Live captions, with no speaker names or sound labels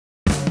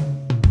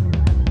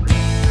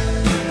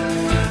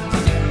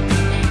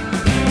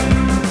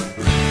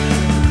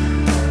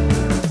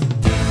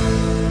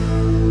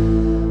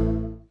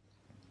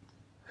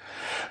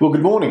Well,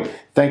 good morning.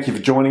 Thank you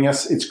for joining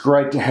us. It's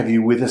great to have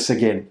you with us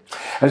again.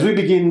 As we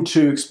begin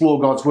to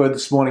explore God's Word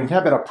this morning,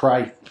 how about I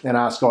pray and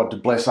ask God to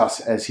bless us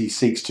as He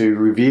seeks to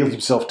reveal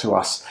Himself to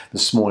us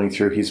this morning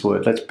through His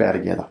Word. Let's bow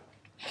together.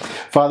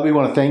 Father, we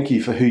want to thank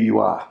you for who you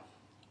are.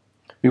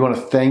 We want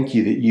to thank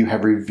you that you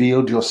have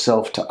revealed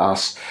yourself to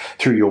us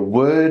through your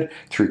Word,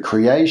 through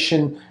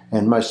creation,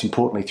 and most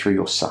importantly, through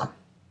your Son.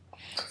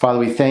 Father,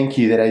 we thank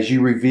you that as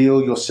you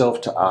reveal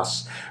yourself to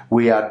us,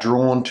 we are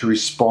drawn to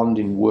respond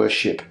in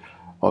worship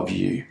of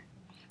you,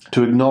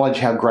 to acknowledge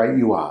how great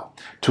you are,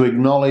 to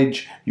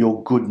acknowledge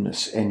your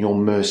goodness and your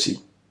mercy.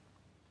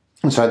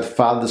 And so,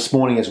 Father, this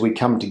morning as we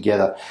come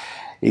together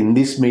in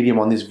this medium,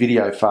 on this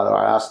video, Father,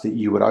 I ask that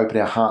you would open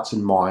our hearts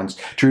and minds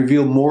to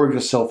reveal more of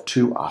yourself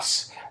to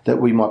us, that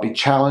we might be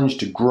challenged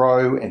to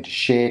grow and to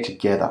share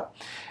together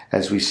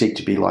as we seek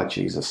to be like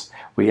Jesus.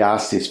 We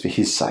ask this for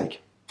his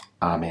sake.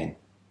 Amen.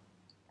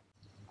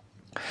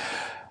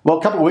 Well,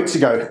 a couple of weeks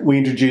ago, we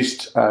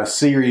introduced a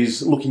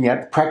series looking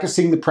at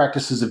practicing the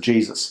practices of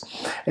Jesus.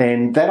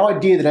 And that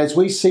idea that as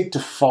we seek to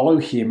follow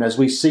him, as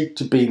we seek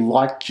to be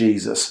like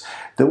Jesus,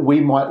 that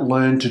we might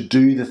learn to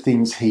do the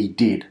things he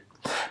did.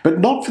 But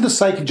not for the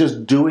sake of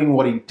just doing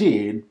what he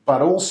did,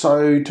 but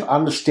also to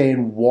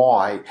understand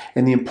why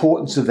and the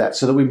importance of that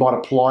so that we might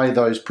apply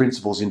those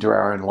principles into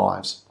our own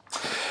lives.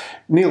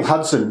 Neil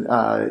Hudson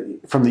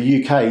from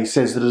the UK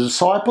says that a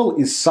disciple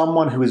is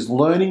someone who is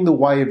learning the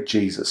way of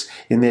Jesus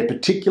in their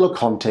particular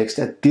context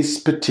at this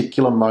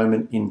particular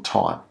moment in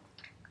time.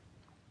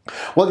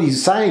 What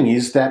he's saying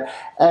is that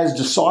as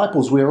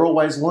disciples, we're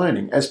always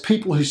learning. As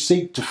people who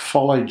seek to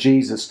follow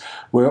Jesus,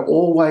 we're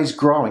always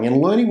growing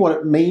and learning what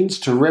it means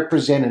to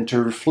represent and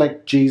to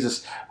reflect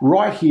Jesus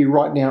right here,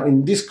 right now,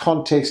 in this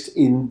context,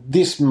 in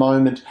this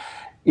moment,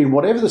 in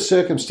whatever the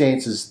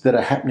circumstances that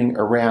are happening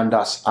around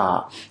us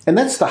are. And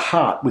that's the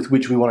heart with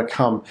which we want to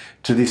come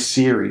to this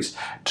series,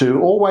 to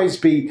always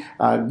be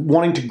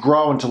wanting to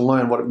grow and to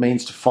learn what it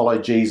means to follow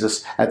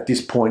Jesus at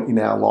this point in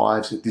our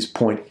lives, at this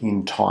point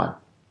in time.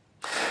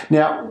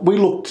 Now, we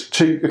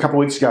looked a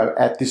couple of weeks ago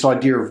at this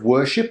idea of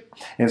worship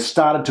and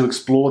started to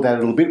explore that a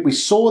little bit. We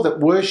saw that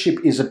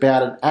worship is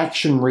about an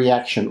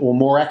action-reaction, or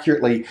more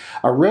accurately,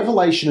 a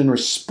revelation and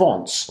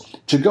response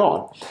to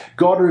God.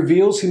 God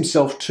reveals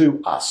himself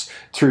to us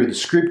through the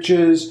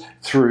scriptures,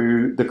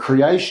 through the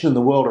creation and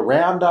the world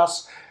around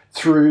us,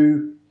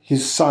 through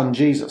his son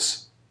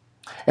Jesus.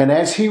 And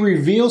as he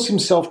reveals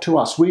himself to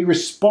us, we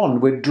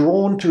respond. We're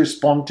drawn to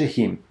respond to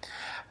him.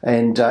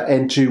 And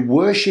to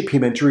worship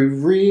him and to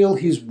reveal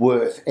his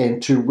worth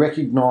and to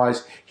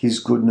recognize his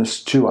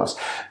goodness to us.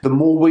 The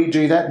more we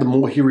do that, the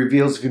more he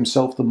reveals of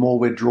himself, the more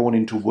we're drawn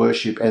into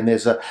worship. And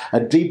there's a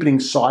deepening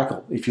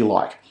cycle, if you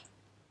like,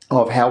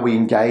 of how we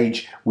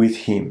engage with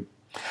him.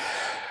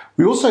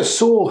 We also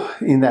saw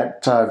in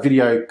that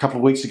video a couple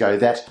of weeks ago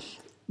that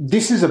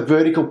this is a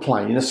vertical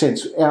plane, in a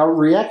sense. Our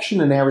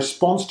reaction and our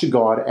response to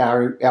God,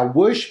 our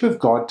worship of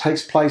God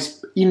takes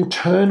place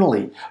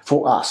internally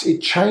for us. It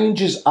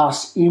changes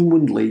us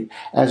inwardly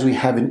as we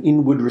have an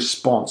inward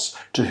response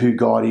to who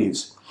God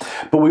is.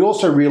 But we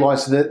also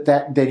realize that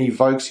then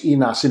evokes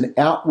in us an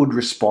outward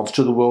response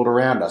to the world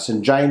around us.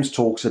 And James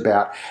talks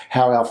about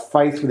how our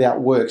faith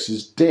without works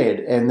is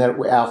dead, and that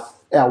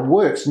our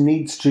works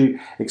needs to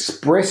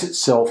express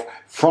itself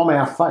from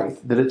our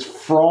faith, that it's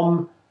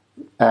from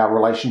our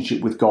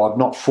relationship with God,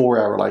 not for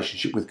our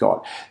relationship with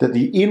God. That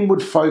the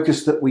inward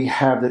focus that we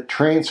have that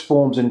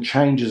transforms and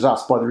changes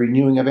us by the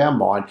renewing of our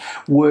mind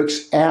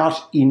works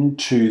out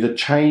into the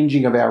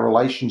changing of our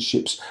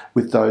relationships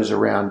with those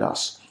around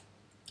us.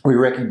 We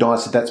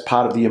recognize that that's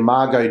part of the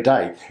Imago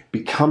Dei,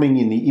 becoming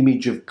in the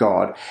image of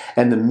God,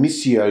 and the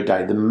Missio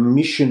Dei, the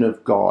mission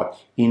of God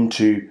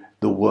into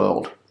the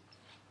world.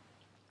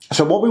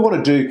 So what we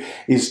want to do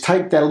is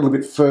take that a little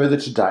bit further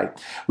today,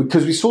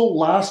 because we saw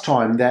last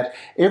time that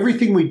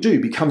everything we do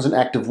becomes an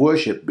act of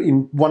worship.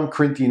 In 1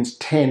 Corinthians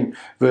 10,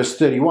 verse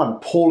 31,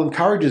 Paul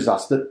encourages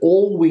us that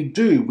all we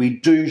do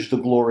to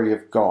the glory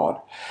of God,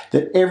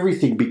 that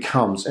everything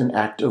becomes an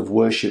act of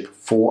worship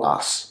for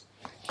us.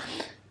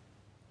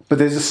 But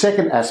there's a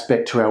second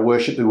aspect to our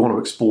worship that we want to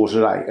explore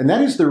today, and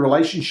that is the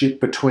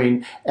relationship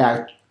between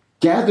our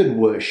gathered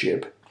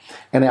worship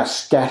and our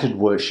scattered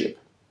worship.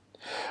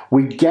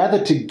 We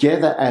gather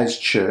together as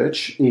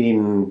church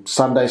in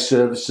Sunday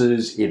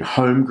services, in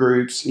home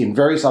groups, in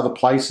various other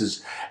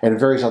places and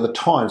various other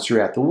times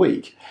throughout the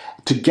week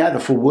to gather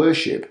for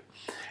worship.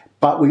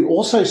 But we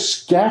also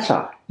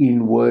scatter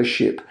in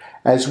worship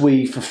as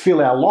we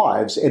fulfill our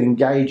lives and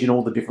engage in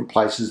all the different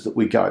places that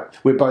we go.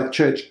 We're both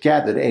church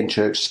gathered and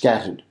church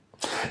scattered.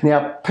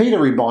 Now, Peter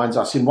reminds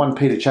us in 1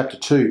 Peter chapter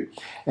 2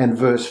 and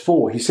verse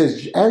 4, he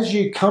says, "As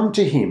you come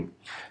to him,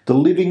 the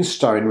living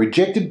stone,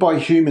 rejected by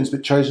humans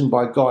but chosen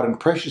by God and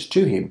precious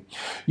to him,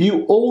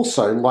 you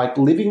also, like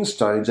living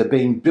stones, are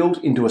being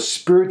built into a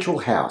spiritual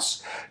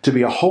house to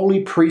be a holy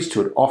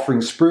priesthood,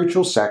 offering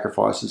spiritual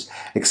sacrifices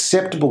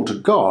acceptable to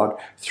God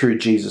through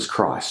Jesus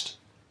Christ."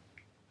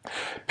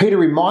 Peter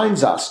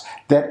reminds us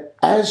that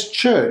as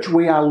church,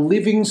 we are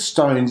living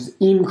stones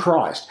in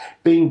Christ,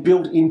 being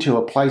built into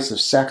a place of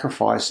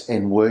sacrifice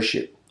and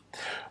worship.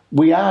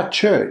 We are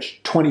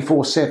church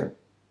 24/7.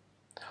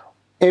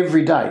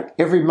 Every day,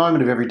 every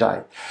moment of every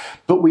day.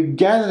 But we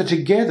gather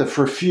together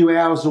for a few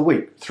hours a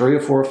week, 3 or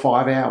 4 or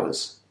 5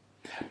 hours.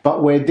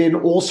 But we're then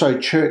also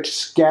church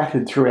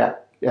scattered throughout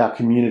our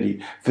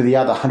community for the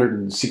other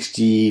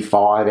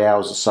 165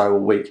 hours or so a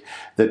week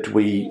that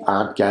we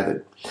aren't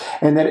gathered.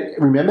 And that,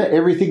 remember,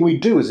 everything we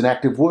do is an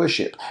act of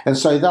worship. And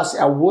so thus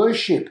our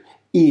worship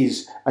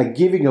is a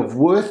giving of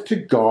worth to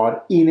God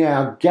in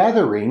our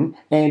gathering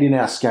and in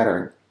our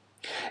scattering.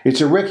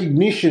 It's a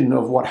recognition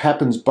of what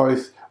happens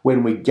both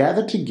when we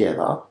gather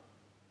together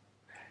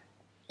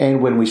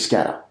and when we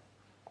scatter.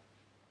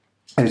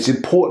 And it's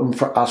important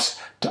for us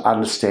to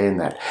understand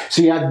that.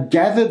 See, our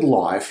gathered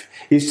life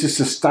is to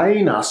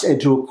sustain us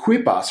and to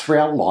equip us for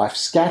our life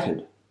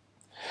scattered.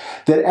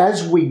 That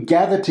as we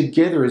gather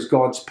together as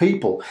God's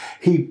people,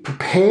 He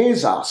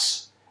prepares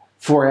us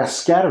for our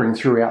scattering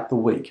throughout the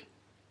week.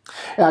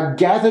 Our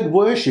gathered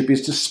worship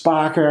is to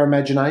spark our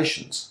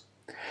imaginations.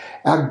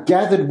 Our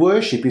gathered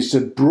worship is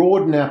to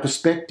broaden our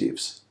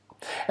perspectives.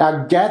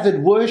 Our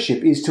gathered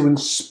worship is to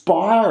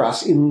inspire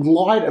us in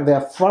light of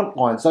our front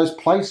lines, those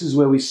places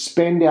where we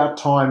spend our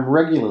time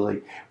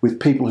regularly with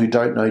people who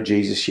don't know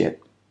Jesus yet.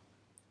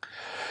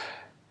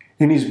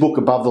 In his book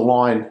Above the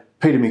Line,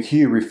 Peter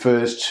McHugh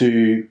refers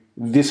to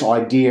this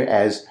idea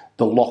as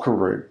the locker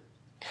room.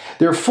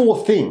 There are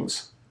 4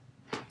 things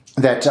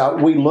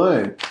that we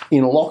learn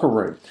in a locker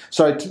room.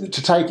 So to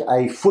take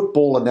a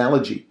football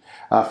analogy,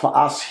 for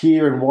us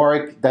here in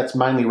Warwick, that's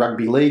mainly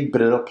rugby league,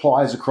 but it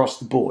applies across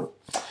the board.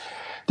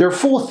 There are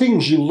 4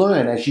 things you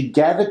learn as you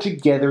gather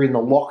together in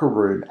the locker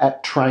room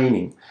at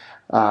training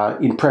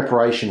in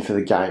preparation for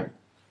the game.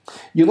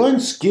 You learn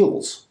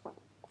skills.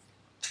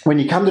 When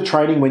you come to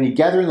training, when you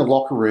gather in the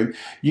locker room,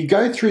 you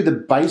go through the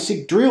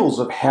basic drills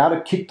of how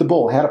to kick the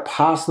ball, how to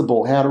pass the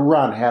ball, how to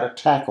run, how to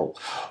tackle.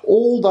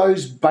 All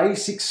those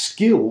basic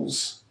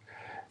skills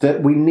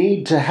that we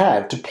need to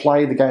have to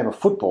play the game of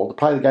football, to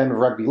play the game of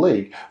rugby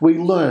league, we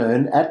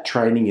learn at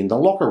training in the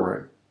locker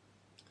room.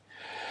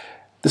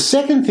 The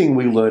second thing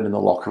we learn in the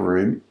locker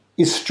room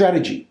is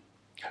strategy.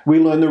 We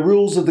learn the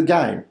rules of the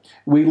game.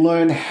 We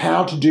learn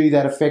how to do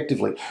that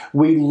effectively.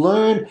 We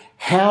learn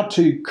how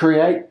to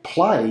create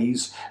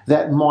plays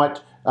that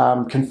might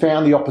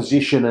confound the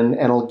opposition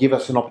and will give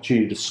us an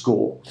opportunity to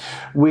score.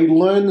 We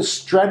learn the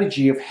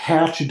strategy of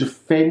how to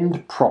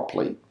defend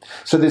properly.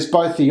 So there's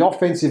both the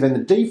offensive and the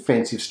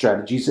defensive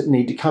strategies that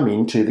need to come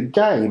into the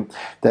game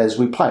as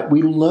we play.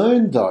 We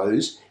learn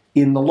those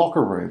in the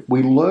locker room.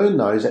 We learn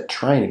those at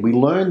training. We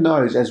learn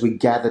those as we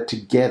gather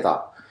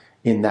together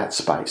in that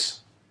space.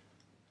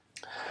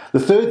 The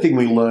third thing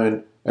we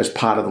learn as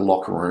part of the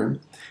locker room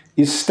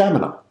is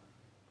stamina.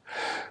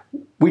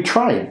 We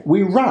train,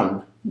 we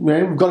run.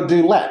 We've got to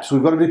do laps,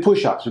 we've got to do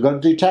push-ups, we've got to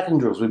do tackling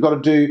drills, we've got to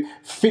do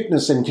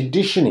fitness and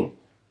conditioning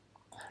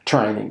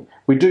training.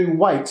 We do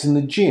weights in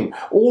the gym.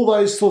 All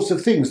those sorts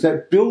of things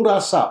that build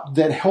us up,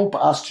 that help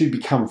us to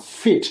become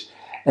fit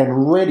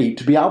and ready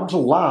to be able to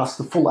last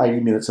the full 80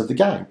 minutes of the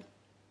game.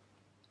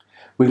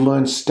 We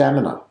learn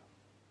stamina,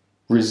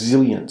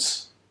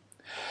 resilience.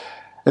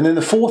 And then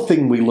the fourth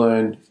thing we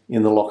learn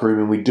in the locker room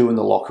and we do in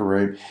the locker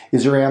room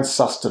is around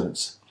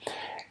sustenance.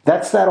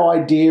 That's that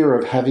idea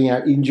of having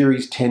our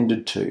injuries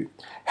tended to,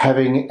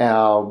 having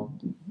our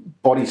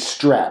body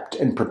strapped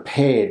and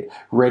prepared,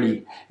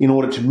 ready, in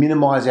order to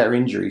minimise our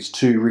injuries,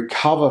 to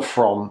recover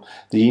from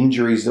the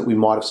injuries that we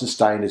might have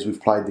sustained as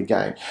we've played the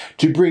game,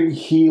 to bring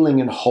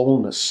healing and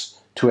wholeness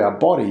to our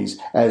bodies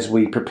as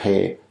we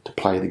prepare to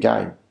play the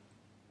game.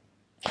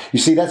 You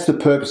see, that's the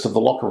purpose of the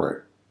locker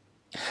room.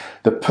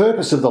 The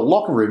purpose of the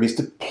locker room is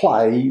to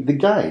play the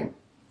game.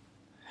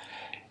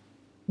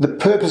 The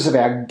purpose of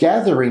our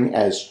gathering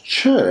as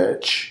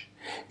church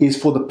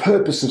is for the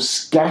purpose of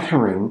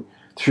scattering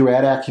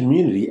throughout our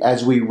community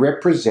as we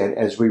represent,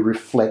 as we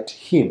reflect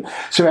Him.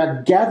 So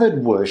our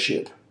gathered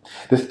worship,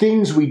 the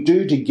things we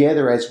do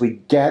together as we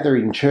gather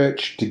in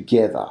church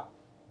together,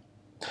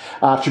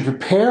 are to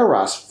prepare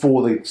us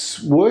for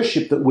the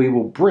worship that we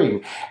will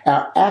bring,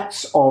 our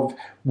acts of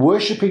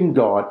worshipping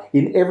God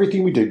in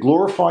everything we do,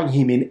 glorifying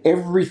Him in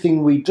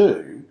everything we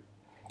do,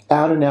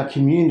 out in our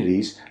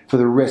communities for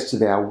the rest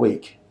of our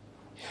week.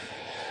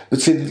 But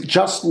see,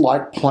 just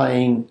like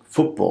playing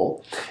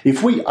football,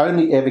 if we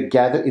only ever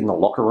gather in the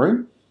locker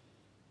room,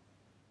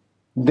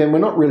 then we're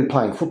not really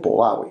playing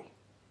football, are we?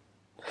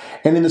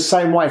 And in the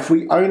same way, if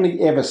we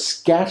only ever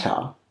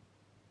scatter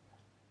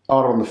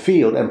out on the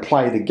field and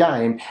play the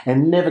game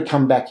and never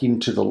come back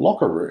into the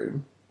locker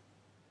room,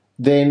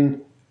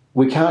 then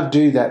we can't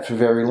do that for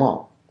very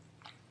long.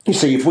 You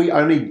see, if we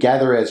only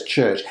gather as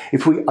church,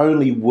 if we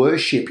only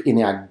worship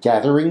in our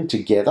gathering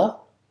together,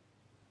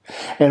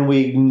 and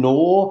we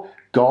ignore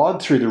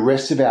God through the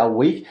rest of our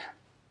week,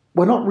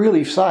 we're not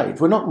really saved.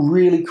 We're not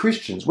really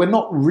Christians. We're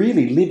not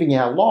really living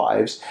our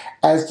lives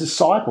as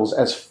disciples,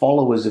 as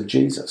followers of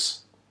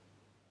Jesus.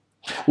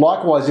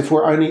 Likewise, if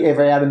we're only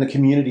ever out in the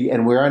community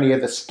and we're only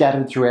ever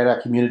scattered throughout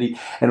our community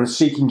and we're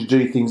seeking to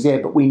do things there,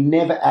 but we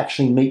never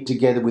actually meet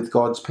together with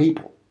God's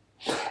people,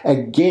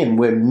 again,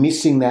 we're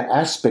missing that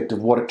aspect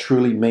of what it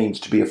truly means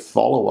to be a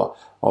follower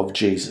of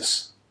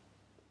Jesus.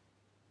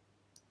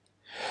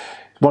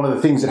 One of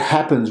the things that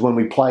happens when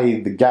we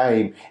play the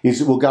game is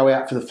that we'll go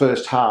out for the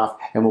first half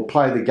and we'll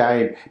play the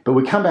game, but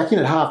we come back in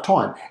at half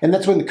time. And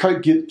that's when the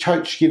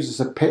coach gives us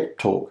a pep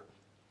talk.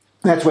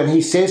 That's when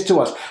he says to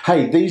us,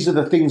 hey, these are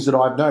the things that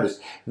I've noticed.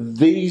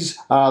 These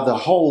are the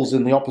holes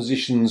in the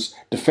opposition's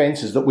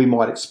defences that we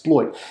might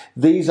exploit.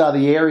 These are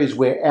the areas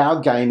where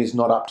our game is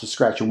not up to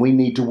scratch and we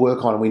need to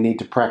work on and we need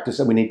to practice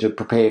and we need to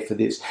prepare for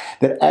this.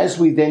 That as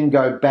we then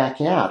go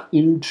back out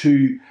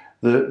into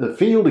the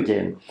field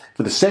again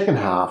for the second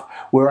half,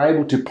 we're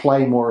able to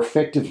play more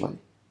effectively.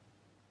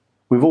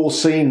 We've all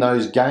seen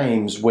those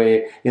games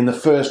where in the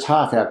first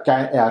half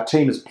our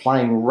team is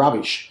playing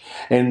rubbish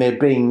and they're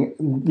being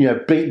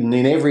beaten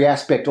in every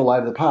aspect all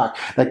over the park.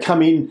 They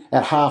come in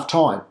at half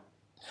time.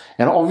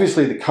 And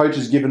obviously the coach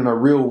has given them a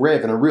real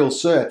rev and a real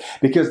serve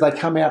because they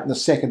come out in the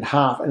second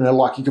half and they're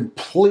like a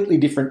completely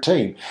different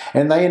team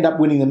and they end up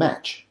winning the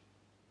match.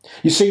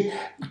 You see,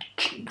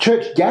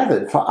 church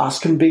gathered for us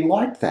can be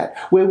like that,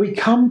 where we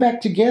come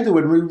back together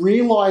when we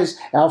realise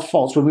our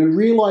faults, when we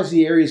realise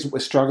the areas that we're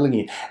struggling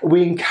in.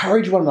 We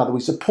encourage one another, we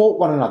support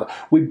one another,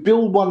 we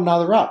build one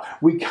another up,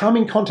 we come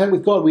in contact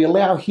with God, we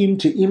allow Him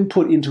to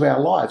input into our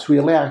lives, we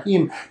allow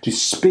Him to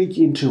speak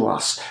into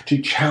us,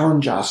 to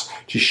challenge us,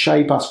 to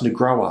shape us and to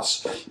grow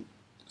us,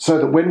 so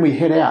that when we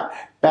head out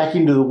back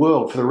into the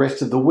world for the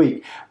rest of the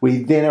week, we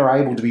then are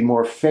able to be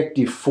more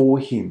effective for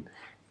Him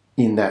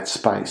in that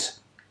space.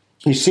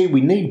 You see, we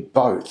need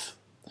both.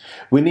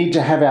 We need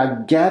to have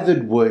our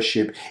gathered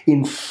worship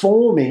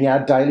informing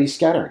our daily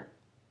scattering.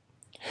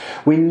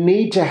 We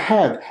need to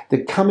have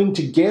the coming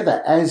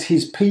together as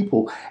His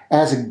people,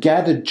 as a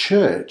gathered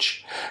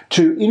church,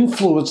 to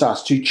influence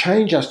us, to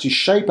change us, to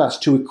shape us,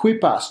 to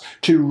equip us,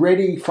 to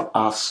ready for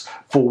us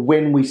for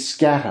when we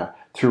scatter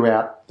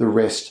throughout the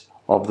rest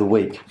of the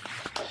week.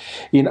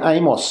 In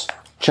Amos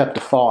chapter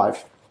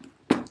 5,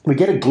 we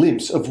get a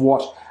glimpse of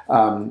what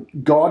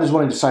God is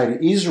wanting to say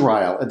to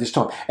Israel at this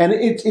time. And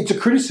it's a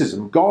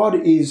criticism. God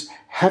is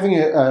having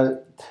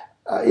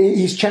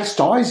he's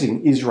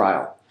chastising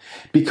Israel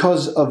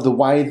because of the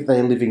way that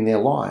they're living their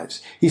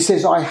lives. He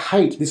says, I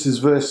hate, this is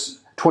verse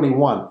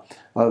 21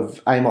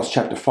 of Amos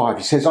chapter 5.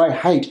 He says,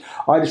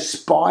 I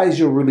despise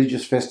your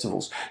religious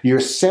festivals. Your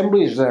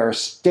assemblies are a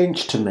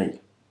stench to me.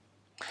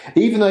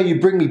 Even though you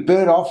bring me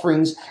burnt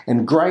offerings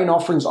and grain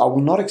offerings, I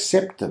will not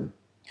accept them.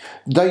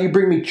 Though you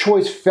bring me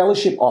choice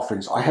fellowship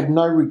offerings, I have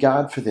no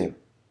regard for them.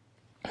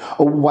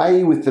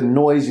 Away with the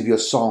noise of your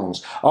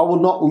songs. I will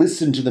not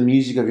listen to the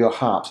music of your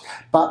harps,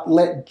 but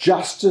let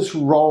justice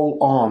roll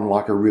on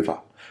like a river,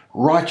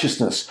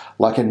 righteousness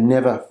like a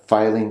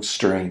never-failing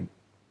stream.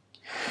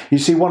 You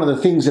see, one of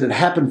the things that had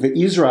happened for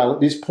Israel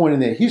at this point in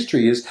their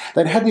history is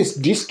they'd had this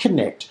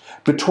disconnect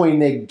between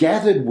their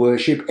gathered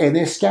worship and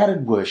their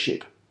scattered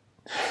worship.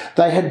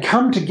 They had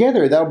come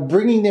together. They were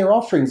bringing their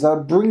offerings. They were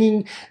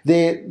bringing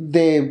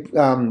their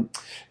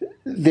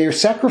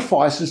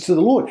sacrifices to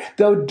the Lord.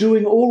 They were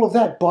doing all of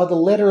that by the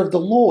letter of the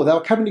law. They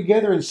were coming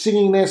together and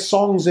singing their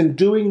songs and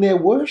doing their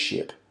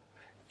worship,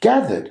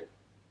 gathered.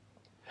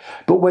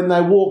 But when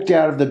they walked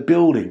out of the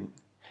building,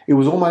 it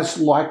was almost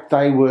like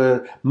they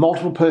were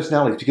multiple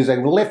personalities because they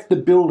left the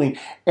building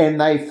and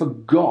they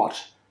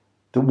forgot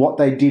that what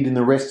they did in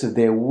the rest of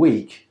their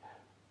week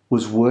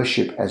was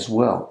worship as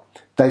well.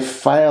 They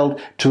failed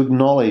to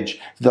acknowledge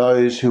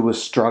those who were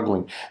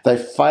struggling. They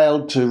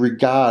failed to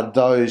regard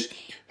those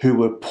who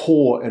were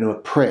poor and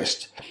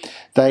oppressed.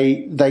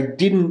 They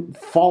didn't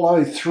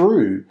follow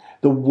through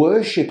the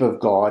worship of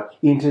God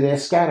into their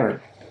scattering.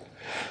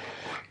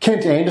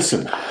 Kent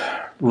Anderson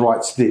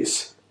writes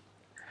this.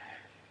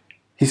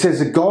 He says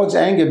that God's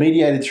anger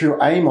mediated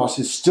through Amos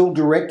is still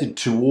directed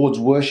towards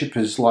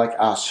worshippers like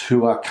us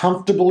who are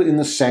comfortable in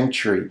the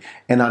sanctuary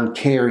and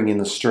uncaring in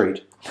the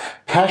street.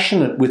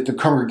 Passionate with the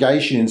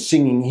congregation in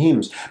singing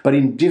hymns, but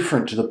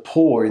indifferent to the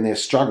poor in their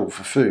struggle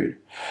for food.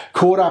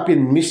 Caught up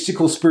in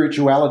mystical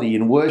spirituality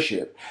in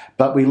worship,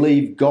 but we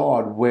leave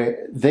God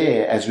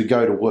there as we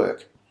go to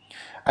work.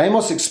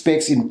 Amos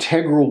expects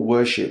integral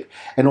worship,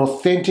 an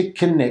authentic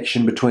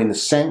connection between the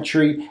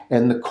sanctuary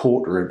and the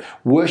courtroom,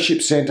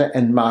 worship centre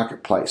and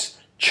marketplace,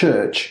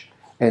 church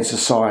and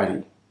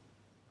society.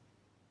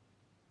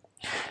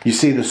 You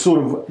see, the sort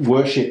of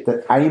worship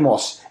that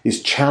Amos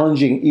is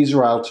challenging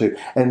Israel to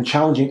and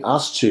challenging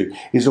us to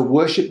is a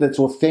worship that's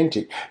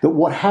authentic. That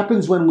what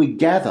happens when we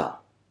gather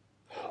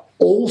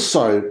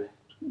also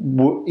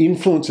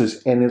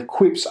influences and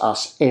equips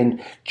us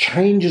and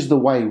changes the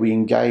way we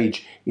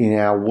engage in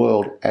our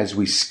world as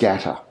we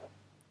scatter.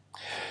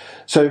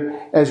 So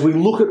as we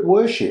look at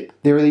worship,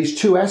 there are these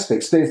two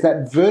aspects. There's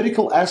that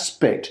vertical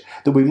aspect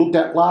that we looked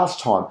at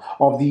last time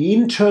of the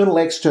internal,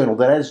 external,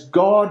 that as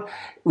God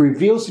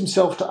reveals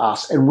himself to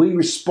us and we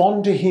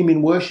respond to him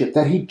in worship,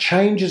 that he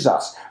changes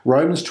us.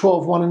 Romans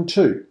 12, 1 and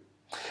 2.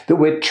 that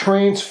we're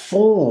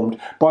transformed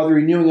by the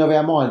renewing of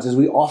our minds as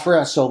we offer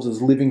ourselves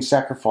as living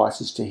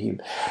sacrifices to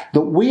Him,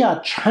 that we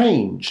are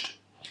changed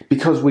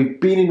because we've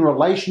been in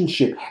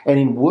relationship and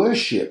in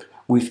worship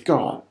with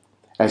God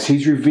as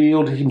He's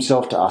revealed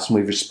Himself to us and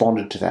we've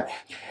responded to that.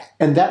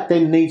 And that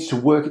then needs to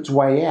work its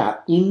way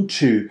out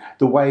into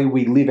the way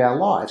we live our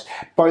lives,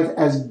 both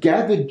as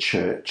gathered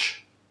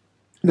church,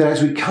 that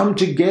as we come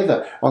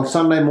together on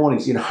Sunday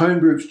mornings, in home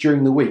groups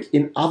during the week,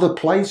 in other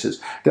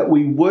places, that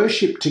we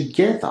worship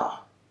together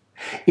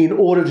in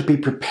order to be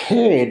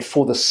prepared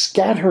for the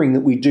scattering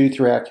that we do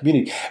through our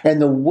community and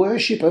the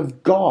worship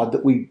of God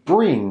that we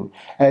bring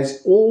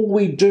as all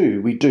we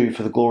do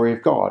for the glory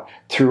of God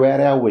throughout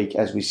our week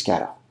as we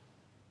scatter.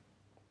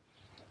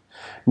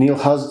 Neil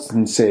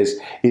Hudson says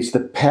it's the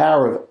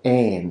power of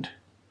and.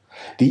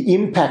 The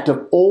impact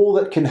of all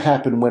that can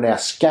happen when our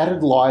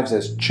scattered lives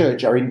as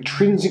church are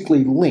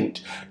intrinsically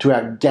linked to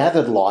our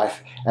gathered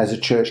life as a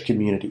church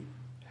community.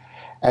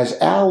 As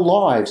our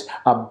lives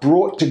are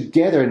brought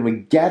together and we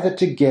gather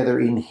together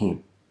in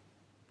Him,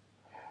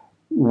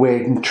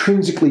 we're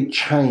intrinsically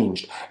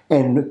changed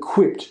and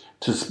equipped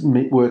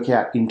to work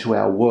out into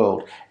our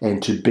world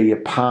and to be a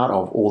part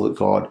of all that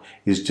God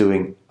is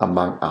doing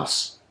among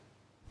us.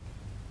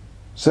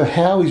 So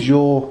how is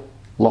your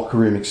locker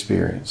room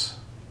experience?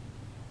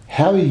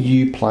 How are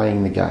you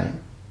playing the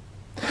game?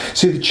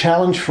 See, the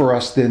challenge for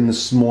us then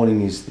this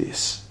morning is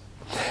this,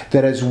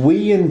 that as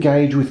we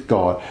engage with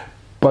God,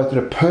 both at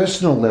a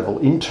personal level,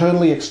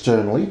 internally,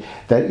 externally,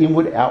 that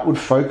inward-outward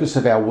focus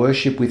of our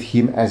worship with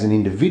Him as an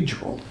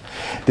individual,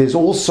 there's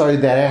also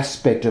that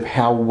aspect of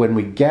how when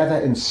we gather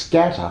and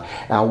scatter,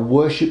 our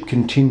worship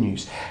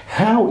continues.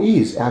 How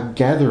is our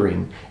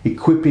gathering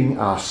equipping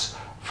us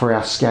for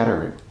our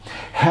scattering?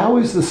 How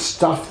is the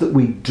stuff that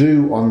we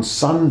do on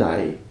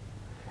Sunday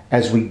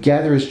as we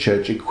gather as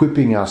church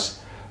equipping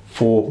us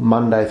for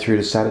Monday through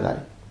to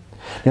Saturday?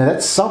 Now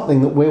that's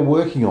something that we're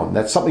working on.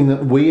 That's something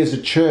that we as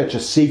a church are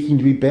seeking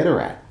to be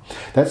better at.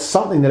 That's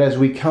something that as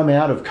we come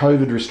out of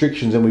COVID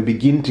restrictions and we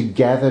begin to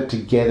gather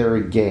together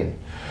again,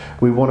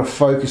 we want to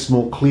focus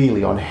more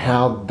clearly on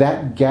how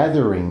that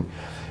gathering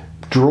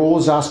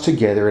draws us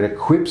together and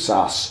equips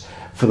us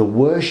for the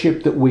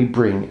worship that we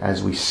bring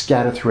as we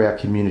scatter through our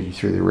community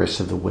through the rest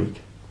of the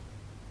week.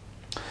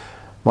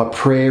 My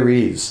prayer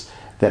is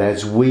that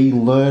as we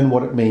learn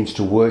what it means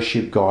to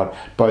worship God,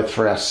 both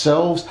for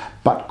ourselves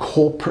but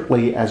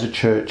corporately as a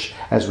church,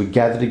 as we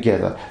gather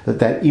together,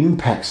 that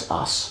impacts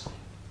us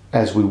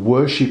as we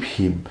worship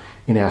Him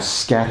in our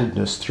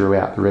scatteredness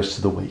throughout the rest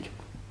of the week.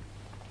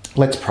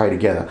 Let's pray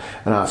together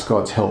and ask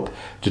God's help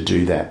to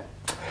do that.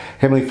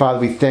 Heavenly Father,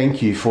 we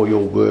thank You for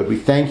Your word. We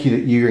thank You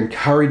that You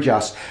encourage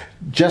us,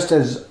 just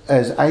as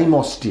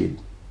Amos did,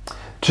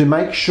 to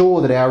make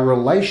sure that our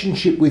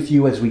relationship with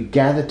You as we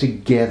gather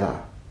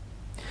together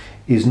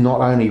is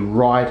not only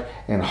right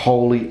and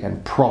holy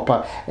and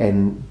proper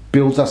and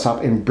builds us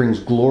up and brings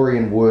glory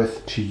and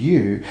worth to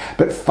You,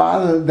 but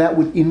Father, that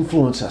would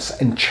influence us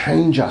and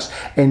change us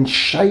and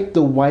shape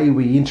the way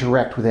we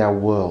interact with our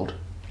world.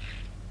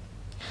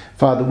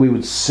 Father, we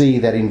would see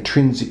that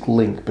intrinsic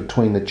link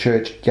between the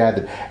church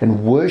gathered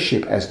and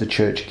worship as the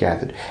church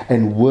gathered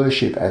and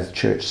worship as the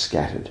church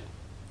scattered.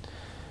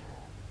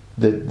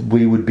 That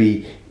we would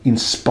be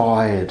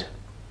inspired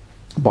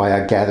by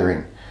our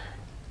gathering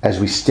as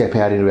we step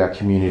out into our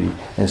community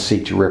and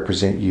seek to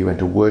represent You and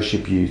to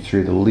worship You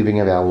through the living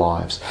of our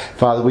lives.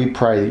 Father, we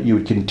pray that You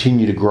would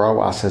continue to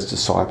grow us as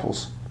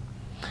disciples,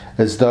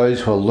 as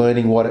those who are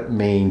learning what it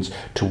means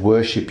to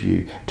worship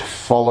You, to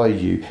follow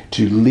You,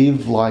 to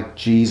live like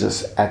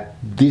Jesus at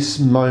this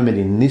moment,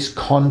 in this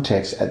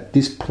context, at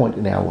this point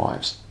in our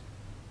lives.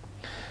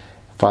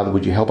 Father,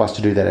 would You help us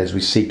to do that as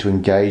we seek to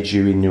engage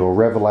You in Your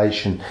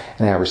revelation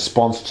and our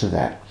response to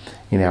that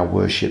in our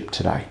worship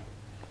today.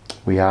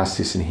 We ask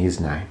this in His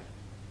name.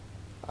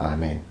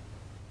 Amen.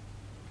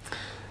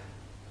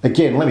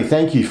 Again, let me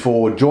thank you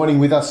for joining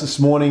with us this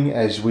morning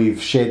as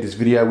we've shared this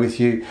video with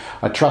you.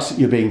 I trust that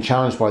you're being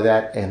challenged by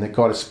that and that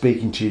God is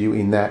speaking to you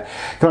in that.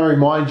 Can I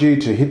remind you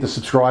to hit the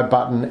subscribe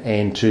button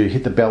and to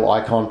hit the bell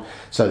icon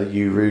so that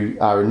you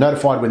are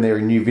notified when there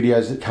are new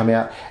videos that come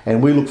out,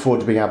 and we look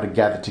forward to being able to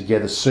gather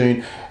together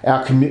soon.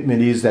 Our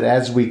commitment is that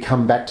as we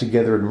come back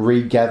together and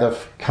regather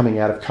coming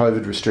out of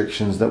COVID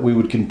restrictions, that we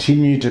would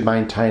continue to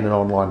maintain an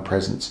online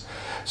presence,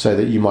 so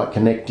that you might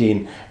connect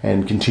in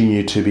and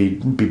continue to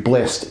be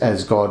blessed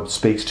as God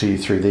speaks to you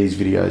through these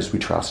videos, we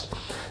trust.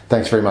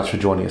 Thanks very much for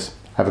joining us.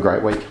 Have a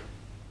great week.